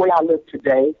the way I live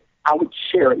today, I would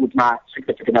share it with my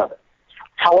significant other.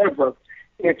 However,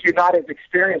 if you're not as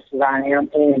experienced as I am,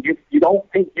 and you don't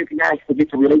think you can actually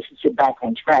get the relationship back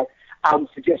on track, I would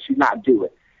suggest you not do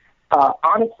it.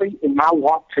 Honestly, in my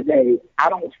walk today, I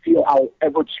don't feel I'll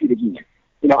ever cheat again.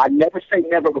 I never say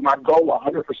never, but my goal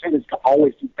 100% is to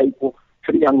always be faithful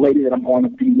to the young lady that I'm going to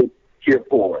be with here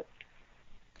forward.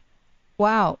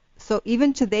 Wow. So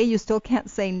even today, you still can't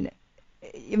say,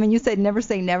 you said never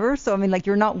say never. So,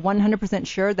 you're not 100%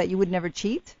 sure that you would never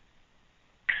cheat?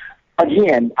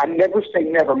 Again, I never say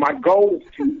never. My goal is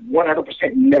to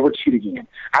 100% never cheat again.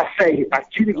 I say if I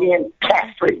cheat again,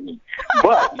 castrate me.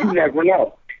 But you never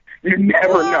know. You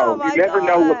never know. You never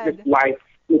know what this life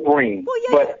will bring. Well, yeah,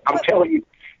 but I'm telling you,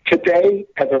 today,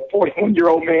 as a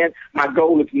 41-year-old man, my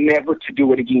goal is never to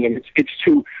do it again. It's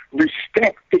to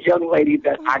respect the young lady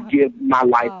that I give my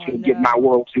life to, give my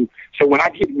world to. So when I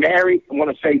get married, I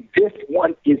want to say this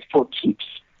one is for keeps.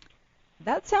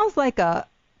 That sounds like a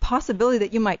possibility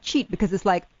that you might cheat, because it's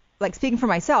like speaking for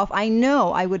myself, I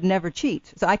know I would never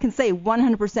cheat. So I can say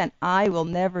 100% I will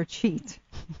never cheat.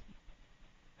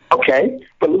 Okay,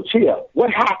 but Lucia,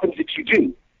 what happens if you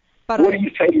do? What do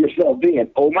you say to yourself then?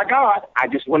 Oh, my God, I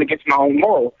just want to get to my own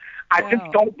moral. I just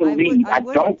don't believe, I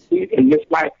don't believe in this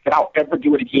life that I'll ever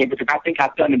do it again, because I think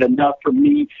I've done it enough for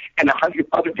me and 100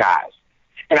 other guys.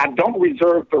 And I don't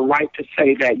reserve the right to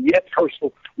say that, yes,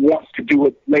 Herschel wants to do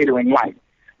it later in life.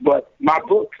 But my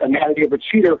book, Anatomy of a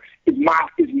Cheater, is my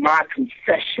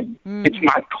confession. Mm-hmm. It's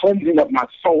my cleansing of my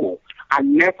soul. I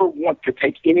never want to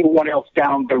take anyone else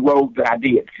down the road that I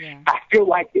did. Yeah. I feel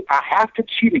like if I have to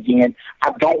cheat again,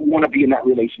 I don't want to be in that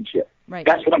relationship. Right.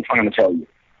 That's what I'm trying to tell you.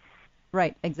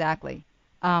 Right, exactly.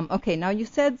 Okay, now you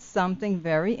said something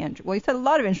very interesting. Well, you said a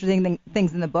lot of interesting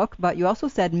things in the book, but you also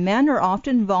said men are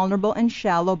often vulnerable and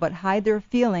shallow but hide their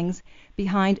feelings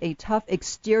behind a tough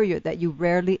exterior that you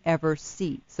rarely ever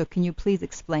see. So can you please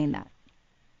explain that?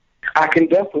 I can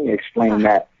definitely explain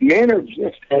that. Men are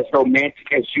just as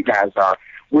romantic as you guys are.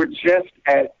 We're just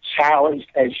as challenged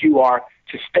as you are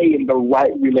to stay in the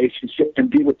right relationship and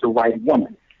be with the right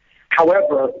woman.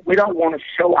 However, we don't want to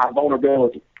show our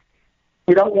vulnerability.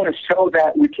 We don't want to show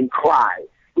that we can cry.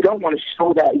 We don't want to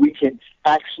show that we can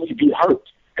actually be hurt.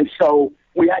 And so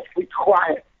we actually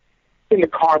cry in the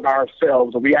car by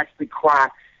ourselves, or we actually cry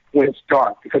when it's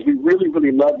dark, because we really,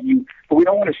 really love you, but we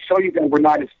don't want to show you that we're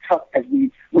not as tough as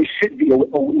we should be,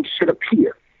 or we should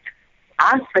appear.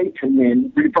 I say to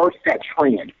men, reverse that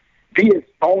trend. Be as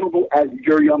vulnerable as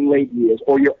your young lady is,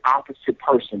 or your opposite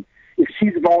person. If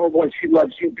she's vulnerable and she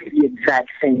loves you, be the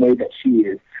exact same way that she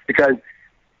is, because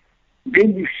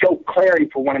then you show clarity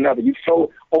for one another. You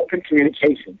show open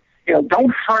communication.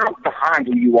 Don't hide behind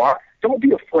who you are. Don't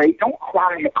be afraid. Don't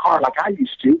cry in the car like I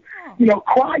used to.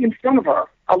 Cry in front of her.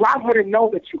 Allow her to know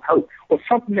that you hurt, or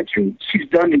something that she's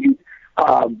done to you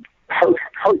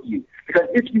hurt you. Because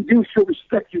if you do, she'll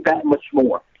respect you that much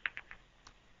more.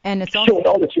 And it's also, she'll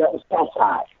know that you have a soft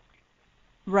side.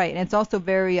 Right, and it's also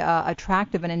very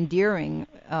attractive and endearing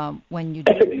when you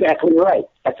do. That's exactly right.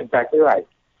 That's exactly right.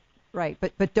 Right,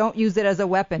 but don't use it as a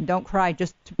weapon. Don't cry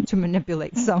just to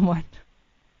manipulate someone.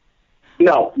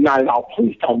 No, not at all.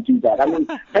 Please don't do that. I mean,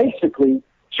 basically,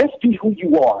 just be who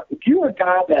you are. If you're a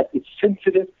guy that is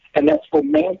sensitive and that's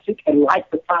romantic and likes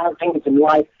the fine things in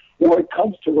life, when it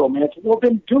comes to romantic, well,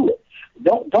 then do it.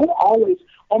 Don't always.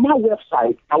 On my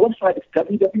website is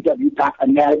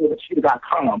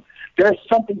www.anatomyofacheater.com. There's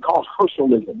something called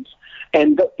Herschelisms,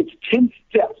 and it's 10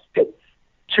 steps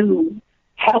to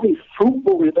have a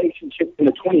fruitful relationship in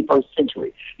the 21st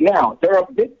century. Now, they're a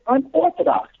bit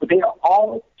unorthodox, but they are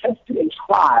all tested and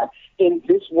tried in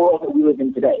this world that we live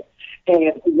in today.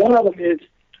 And one of them is,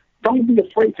 don't be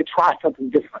afraid to try something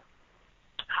different.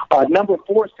 Number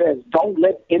 4 says, don't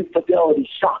let infidelity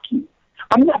shock you.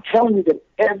 I'm not telling you that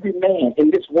every man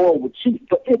in this world would cheat,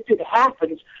 but if it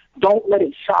happens, don't let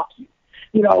it shock you.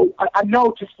 I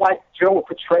know, just like Joe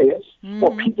Petraeus,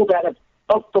 or people that have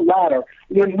up the ladder,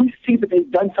 when we see that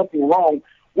they've done something wrong,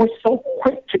 we're so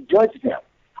quick to judge them.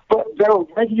 but they're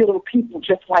regular people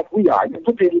just like we are. They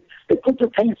put their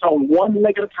pants on one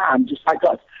leg at a time, just like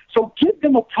us. So give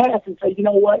them a pass and say, you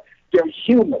know what? They're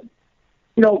human.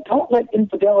 You know, don't let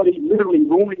infidelity literally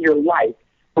ruin your life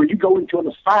where you go into an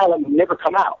asylum and never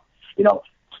come out. You know,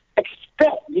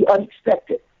 expect the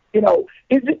unexpected. You know,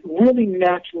 is it really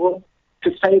natural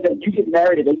to say that you get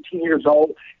married at 18 years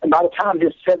old and by the time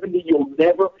you're 70, you'll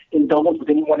never indulge with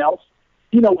anyone else?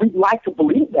 You know, we'd like to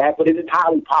believe that, but is it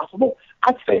highly possible?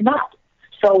 I'd say not.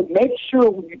 So make sure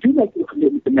when you do make a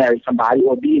commitment to marry somebody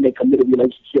or be in a committed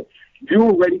relationship,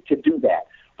 you're ready to do that.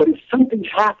 But if something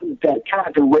happens that kind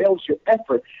of derails your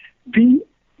effort, be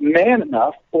man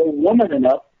enough or woman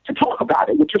enough to talk about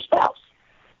it with your spouse.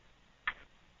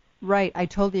 Right, I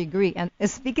totally agree. And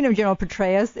speaking of General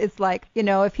Petraeus, it's like, you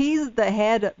know, if he's the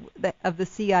head of the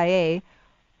CIA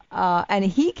and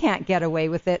he can't get away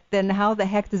with it, then how the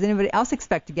heck does anybody else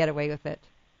expect to get away with it?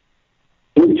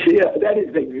 Yeah, that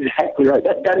is exactly right.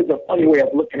 That is a funny way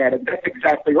of looking at it. That's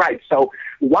exactly right. So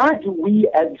why do we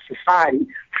as a society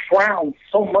frown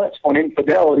so much on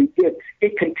infidelity if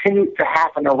it continues to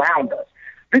happen around us?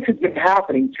 This has been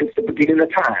happening since the beginning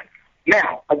of time.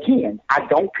 Now, again, I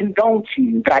don't condone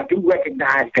cheating, but I do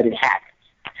recognize that it happens.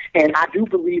 And I do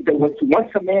believe that once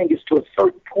a man gets to a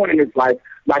certain point in his life,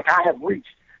 like I have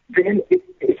reached, then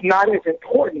it's not as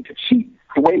important to cheat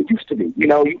the way it used to be. You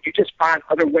know, you just find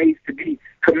other ways to be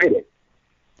committed.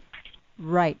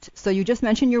 Right. So you just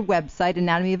mentioned your website,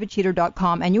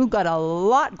 anatomyofacheater.com, and you've got a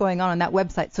lot going on that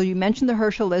website. So you mentioned the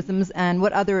Hershelisms, and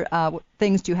what other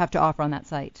things do you have to offer on that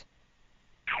site?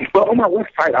 Well, on my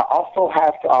website, I also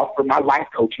have to offer my life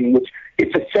coaching, which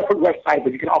it's a separate website,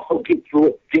 but you can also get to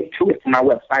it from my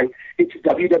website. It's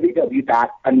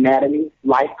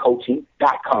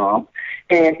www.anatomylifecoaching.com.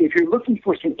 And if you're looking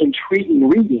for some intriguing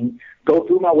reading, go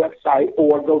through my website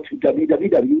or go to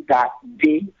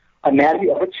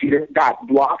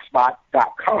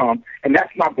www.theanatomyofacheater.blogspot.com. And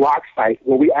that's my blog site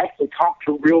where we actually talk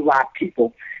to real live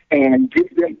people and give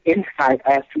them insight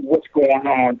as to what's going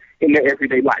on in their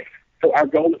everyday life. So our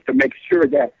goal is to make sure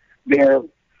that there's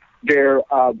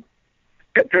a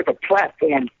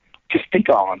platform to speak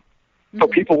on, so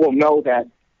people will know that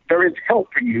there is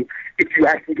help for you if you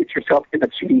actually get yourself in a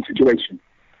cheating situation.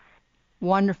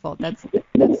 Wonderful. That's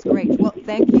great. Well,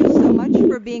 thank you so much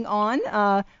for being on.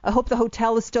 I hope the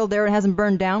hotel is still there and hasn't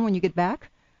burned down when you get back.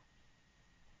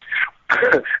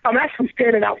 I'm actually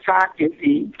standing outside in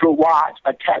the garage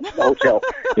attached to the hotel.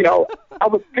 You know, I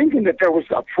was thinking that there was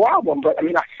a problem, but, I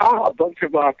mean, I saw a bunch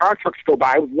of fire trucks go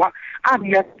by. I've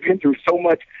never been through so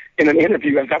much in an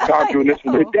interview as I've gone through this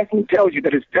one. But it definitely tells you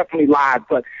that it's definitely live.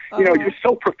 But, you know, you're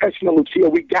so professional, Lucia.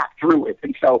 We got through it.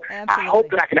 And so I hope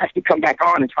that I can actually come back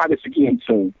on and try this again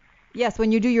soon. Yes,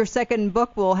 when you do your second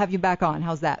book, we'll have you back on.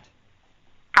 How's that?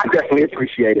 I definitely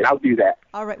appreciate it. I'll do that.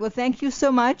 All right. Well, thank you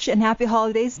so much, and happy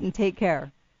holidays, and take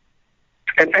care.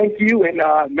 And thank you, and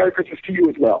Merry Christmas to you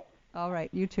as well. All right.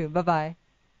 You too. Bye-bye.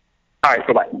 All right.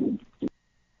 Bye-bye.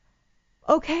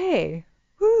 Okay.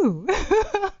 Whew.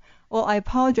 Well, I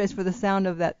apologize for the sound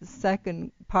of that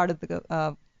second part of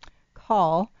the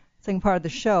call, second part of the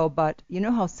show, but you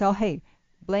know how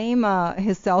blame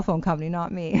his cell phone company,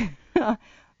 not me.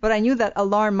 But I knew that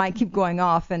alarm might keep going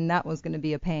off, and that was going to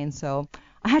be a pain, so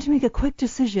I had to make a quick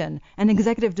decision, an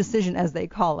executive decision, as they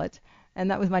call it,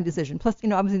 and that was my decision. Plus, you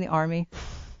know, I was in the Army.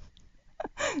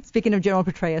 Speaking of General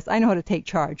Petraeus, I know how to take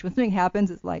charge. When something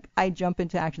happens, it's like I jump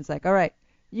into action. It's like, all right,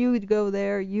 you go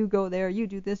there, you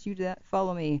do this, you do that,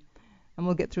 follow me, and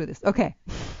we'll get through this. Okay.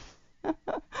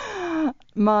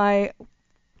 My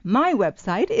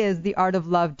website is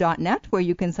theartoflove.net, where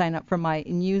you can sign up for my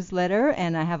newsletter,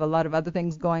 and I have a lot of other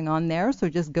things going on there, so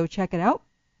just go check it out.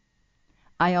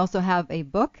 I also have a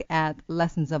book at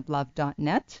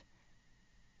lessonsoflove.net,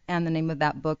 and the name of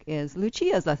that book is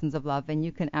Lucia's Lessons of Love, and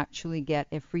you can actually get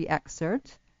a free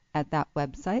excerpt at that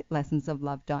website,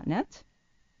 lessonsoflove.net.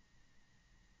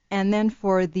 And then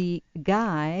for the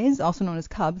guys, also known as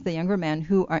Cubs, the younger men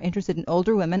who are interested in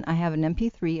older women, I have an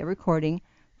MP3, a recording,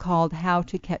 called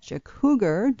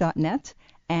howtocatchacougar.net,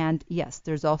 and yes,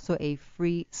 there's also a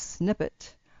free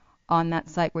snippet on that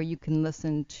site where you can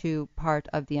listen to part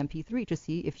of the MP3 to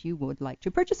see if you would like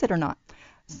to purchase it or not.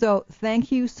 So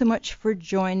thank you so much for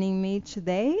joining me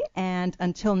today, and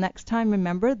until next time,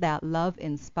 remember that love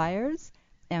inspires,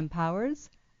 empowers,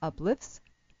 uplifts,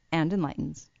 and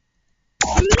enlightens.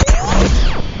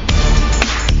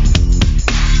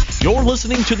 You're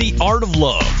listening to The Art of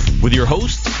Love with your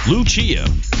host, Lucia,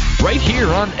 right here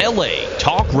on LA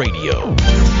Talk Radio.